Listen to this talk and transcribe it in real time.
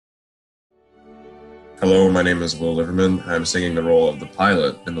Hello, my name is Will Liverman. I'm singing the role of the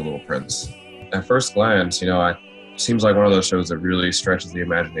pilot in The Little Prince. At first glance, it seems like one of those shows that really stretches the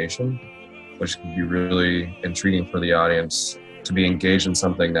imagination, which can be really intriguing for the audience to be engaged in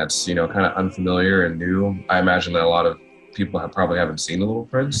something that's, kind of unfamiliar and new. I imagine that a lot of people probably haven't seen The Little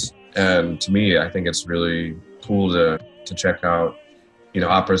Prince. And to me, I think it's really cool to check out,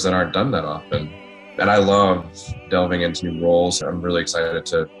 operas that aren't done that often. And I love delving into new roles. I'm really excited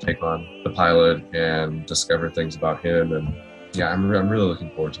to take on the pilot and discover things about him. And yeah, I'm really looking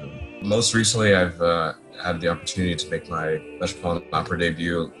forward to it. Most recently, I've had the opportunity to make my Metropolitan Opera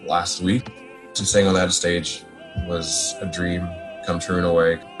debut last week. To sing on that stage was a dream come true in a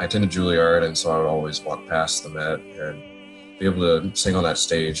way. I attended Juilliard, and so I would always walk past the Met, and be able to sing on that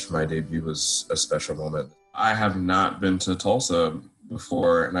stage for my debut was a special moment. I have not been to Tulsa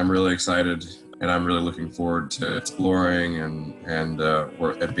before, and I'm really excited, and I'm really looking forward to exploring and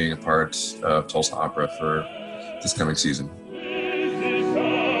being a part of Tulsa Opera for this coming season.